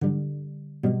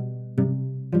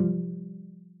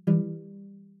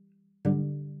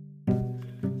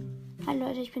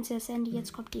Leute, ich bin's, der Sandy.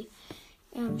 Jetzt kommt die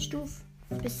Stufe.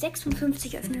 Bis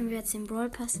 56 öffnen wir jetzt den Brawl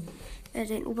Pass.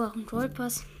 Den oberen Brawl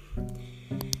Pass.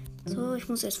 So, ich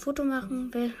muss jetzt Foto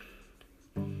machen, weil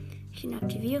ich ihn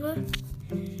aktiviere.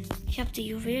 Ich habe die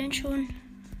Juwelen schon.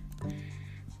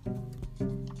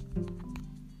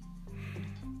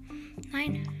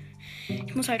 Nein.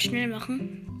 Ich muss halt schnell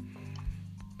machen.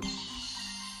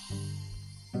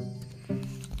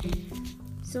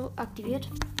 So, aktiviert.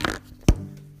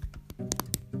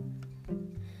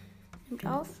 Nimmt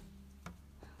auf.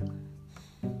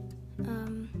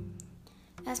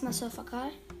 Erstmal Surfer Karl.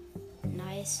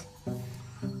 Nice.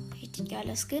 Richtig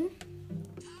geiler Skin.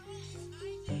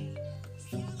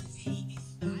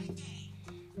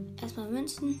 Erstmal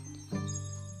Münzen.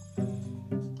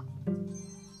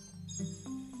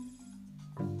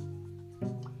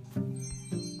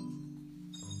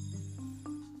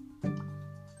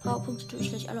 Powerpunkte tue ich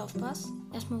gleich alle auf Bass.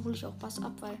 Erstmal hole ich auch Bass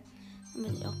ab, weil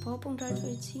damit ich auch Powerpunkte halt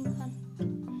für die ziehen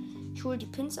kann. Ich hole die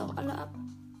Pins auch alle ab.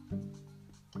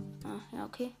 Ah, ja,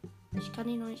 okay. Ich kann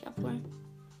die noch nicht abholen.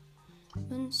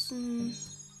 Münzen.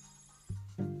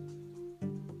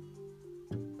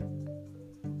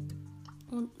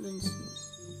 Und Münzen.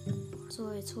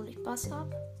 So, jetzt hole ich Bass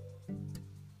ab.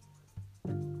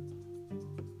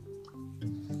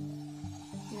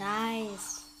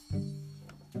 Nice.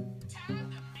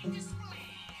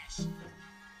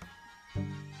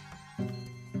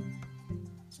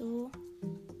 So,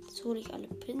 jetzt hole ich alle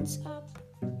Pins ab.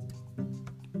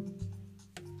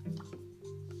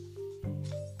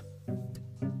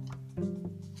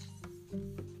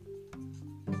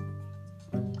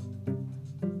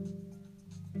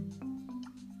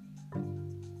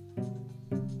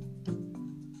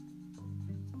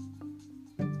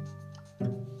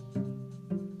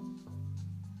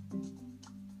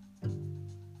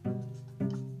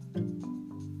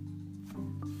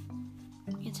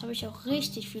 Jetzt habe ich auch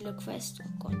richtig viele Quests. Oh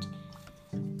Gott.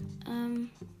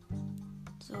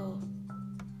 So.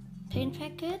 Pain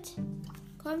Packet.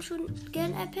 Komm schon,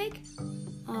 gern Epic.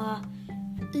 Ah.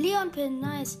 Leon Pin,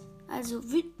 nice. Also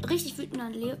richtig wütender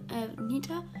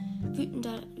Nita.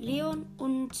 Wütender Leon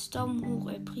und Daumen hoch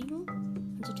El Primo.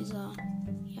 Also dieser,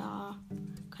 ja,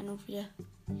 keine Ahnung wie der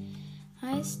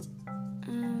heißt.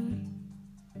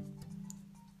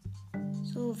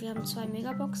 So, wir haben 2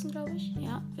 Megaboxen, glaube ich.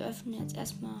 Ja, wir öffnen jetzt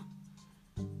erstmal.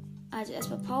 Also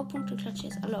erstmal Powerpunkte, klatsche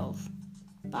ich jetzt alle auf.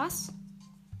 Bass.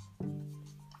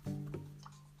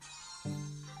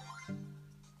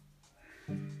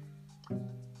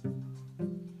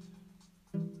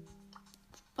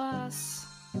 Bass.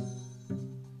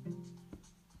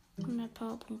 100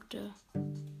 Powerpunkte.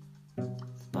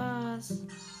 Bass.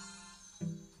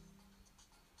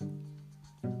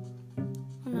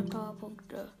 100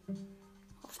 Powerpunkte.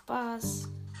 Auf Bass.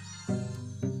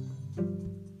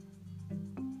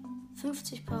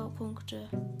 50 Powerpunkte.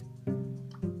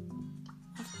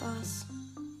 Auf Bass.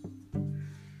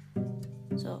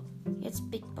 So, jetzt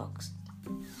Big Box.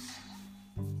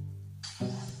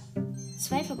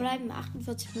 2 verbleiben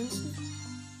 48 Münzen.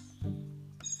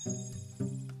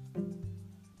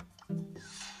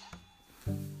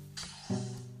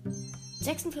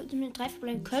 mit 3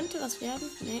 verbleiben könnte was werden.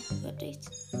 Ne, wird nichts.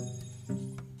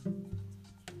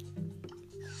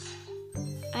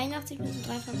 81 müssen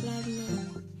 3 verbleiben. Ne,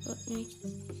 wird nichts.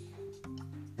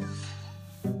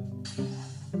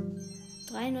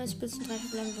 93 müssen 3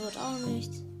 verbleiben. Wird auch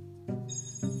nichts.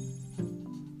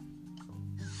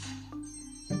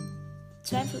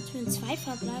 42 müssen 2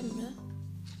 verbleiben. Ne?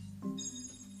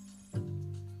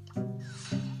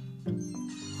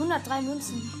 103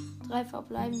 Münzen. 3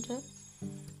 verbleibende.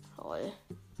 Lol.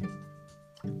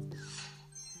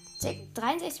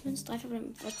 63 Münzen, 3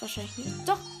 verbleibende. Wird wahrscheinlich nicht.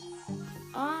 Doch!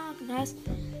 Ah, nice.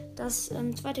 Das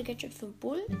zweite Gadget für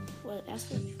Bull. Oder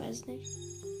erste, ich weiß es nicht.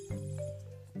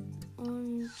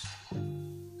 Und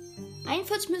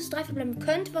 41 Münzen, 3 verbleiben.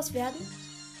 Könnte was werden.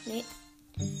 Nee.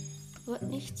 Wird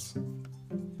nichts.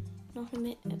 Noch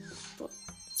eine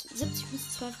 70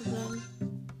 Münzen, 2 verbleiben.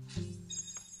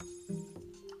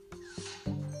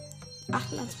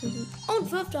 88 Minuten.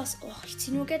 Und wirft das. Oh, ich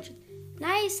ziehe nur Gadget.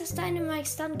 Nice, das Dynamite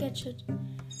Stun Gadget.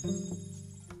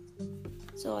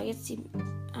 So, jetzt die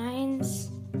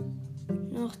 1.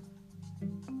 Noch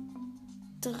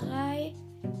 3.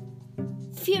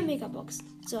 4 Megaboxen.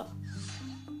 So.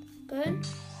 Gönnen.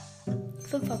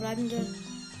 5 verbleibende.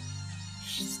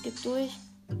 Skip durch.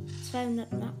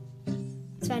 200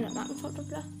 Marken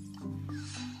Verdoppler.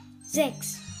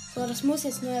 6. So, das muss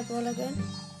jetzt neuer Brawler gönnen.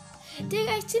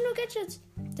 Digga, ich ziehe nur Gadgets.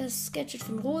 Das Gadget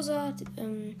von Rosa.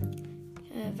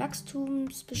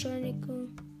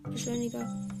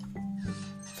 Wachstumsbeschleuniger.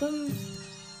 5.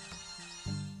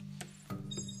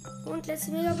 Und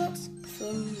letzte Megabox.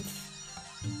 5.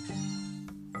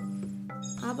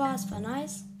 Aber es war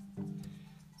nice.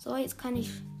 So, jetzt kann ich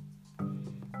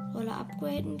Roller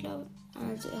upgraden, glaube ich.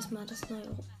 Also erstmal das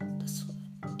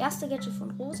erste Gadget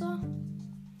von Rosa.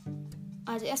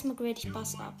 Also erstmal grade ich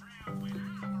Bass ab.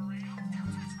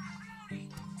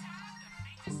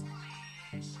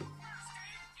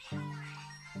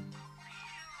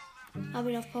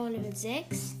 Habe ihn auf Power Level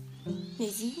 6. Ne,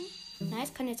 7.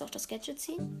 Nice, kann jetzt auch das Gadget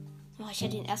ziehen. Oh, ich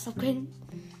hätte ihn erst upgraden.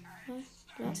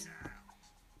 Was?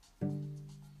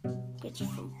 Gadget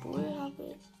von Bull habe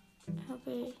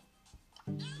ich.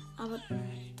 Aber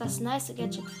das nice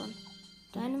Gadget von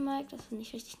Dynamite, das finde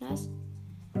ich richtig nice.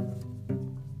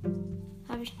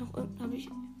 Habe ich noch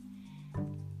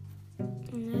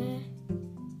Nee.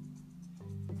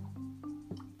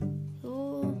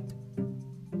 So.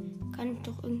 Kann ich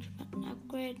doch irgendjemanden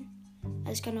upgraden?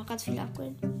 Also ich kann noch ganz viel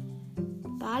upgraden.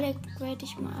 Barley grade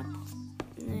ich mal ab.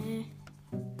 Nee.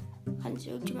 Kann ich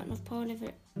irgendjemanden auf Power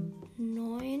Level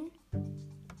 9?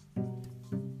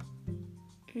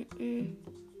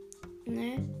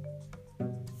 Nee.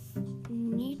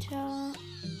 Nita.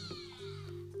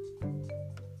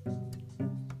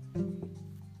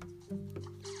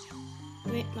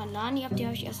 Great Nani ab, die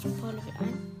habe ich erst auf Power Level 1.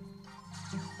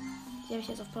 Die habe ich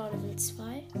jetzt auf Power Level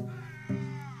 2.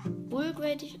 Bull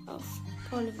grade ich auf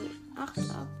Power Level 8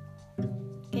 ab.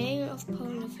 Gale auf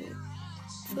Power Level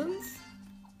 5.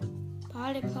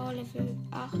 Barley Power Level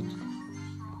 8.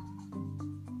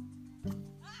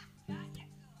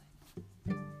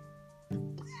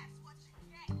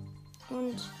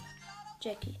 Und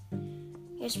Jackie.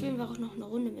 Jetzt spielen wir auch noch eine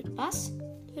Runde mit Bass,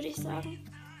 würde ich sagen.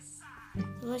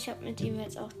 So, ich habe mit ihm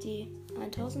jetzt auch die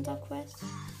 1000er Quest.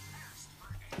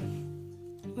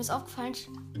 Mir ist aufgefallen,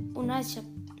 oh nice,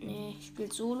 ich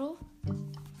spiele Solo.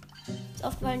 Ist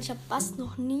aufgefallen, ich habe Bass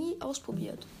noch nie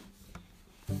ausprobiert.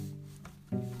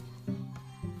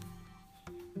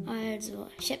 Also,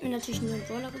 ich hätte mir natürlich nur einen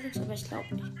Brawler gewünscht, aber ich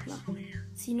glaube nicht.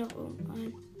 Zieh noch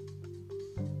irgendeinen.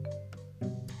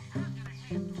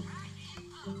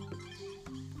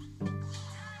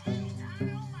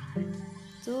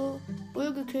 So,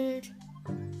 Bull gekillt.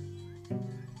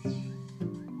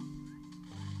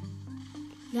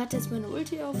 Er hat jetzt meine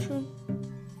Ulti auf schon.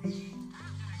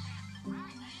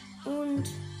 Und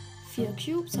 4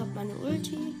 Cubes, hab meine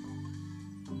Ulti.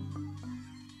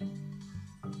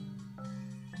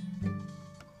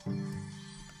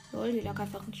 Lol, hier lag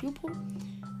einfach ein Cube rum.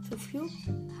 5 Cubes.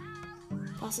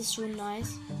 Das ist schon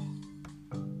nice.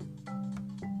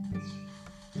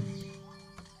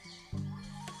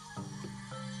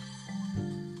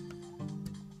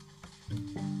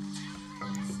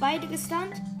 Beide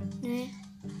gestunt? Nee.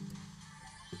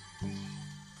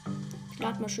 Ich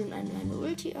lade mal schön eine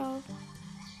Ulti auf.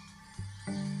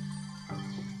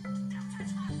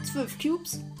 12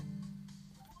 Cubes.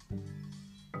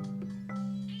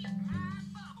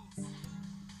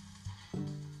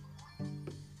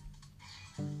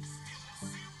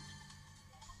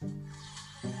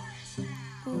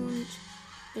 Und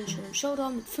bin schon im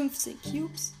Showdown mit 15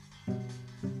 Cubes.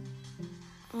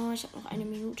 Oh, ich habe noch eine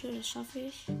Minute, das schaffe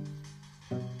ich.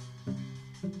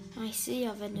 Ah, ich sehe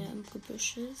ja, wenn er im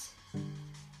Gebüsch ist.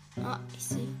 Ah, ich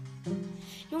sehe.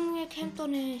 Junge, er kämpft doch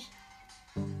nicht.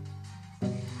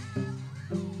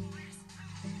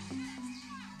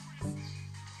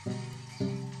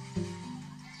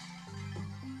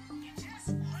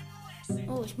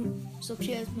 Oh, ich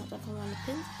sortiere jetzt mal einfach meine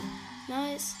Pins.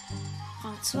 Nice.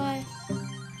 Rang 2.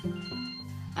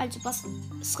 Also, Bass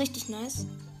ist richtig nice.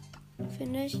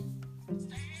 Finde ich.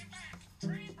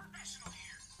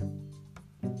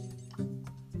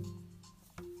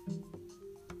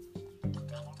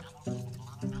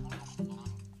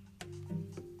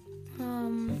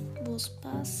 Wo ist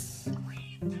Bass?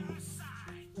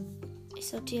 Ich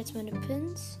sortiere jetzt meine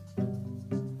Pins.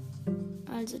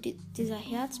 Also dieser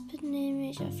Herzpin nehme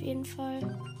ich auf jeden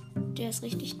Fall. Der ist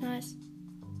richtig nice.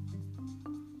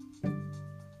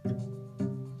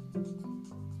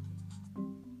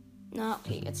 Na,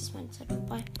 okay, jetzt ist meine Zeit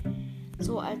vorbei.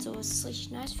 So, also es ist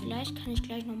richtig nice. Vielleicht kann ich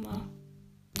gleich nochmal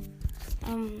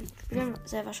spielen.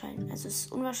 Sehr wahrscheinlich. Also es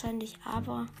ist unwahrscheinlich,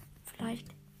 aber vielleicht.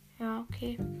 Ja,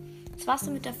 okay. Das war's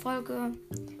dann mit der Folge.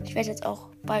 Ich werde jetzt auch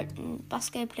bald ein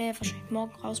Bass-Gameplay wahrscheinlich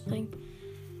morgen rausbringen.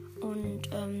 Und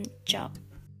ciao.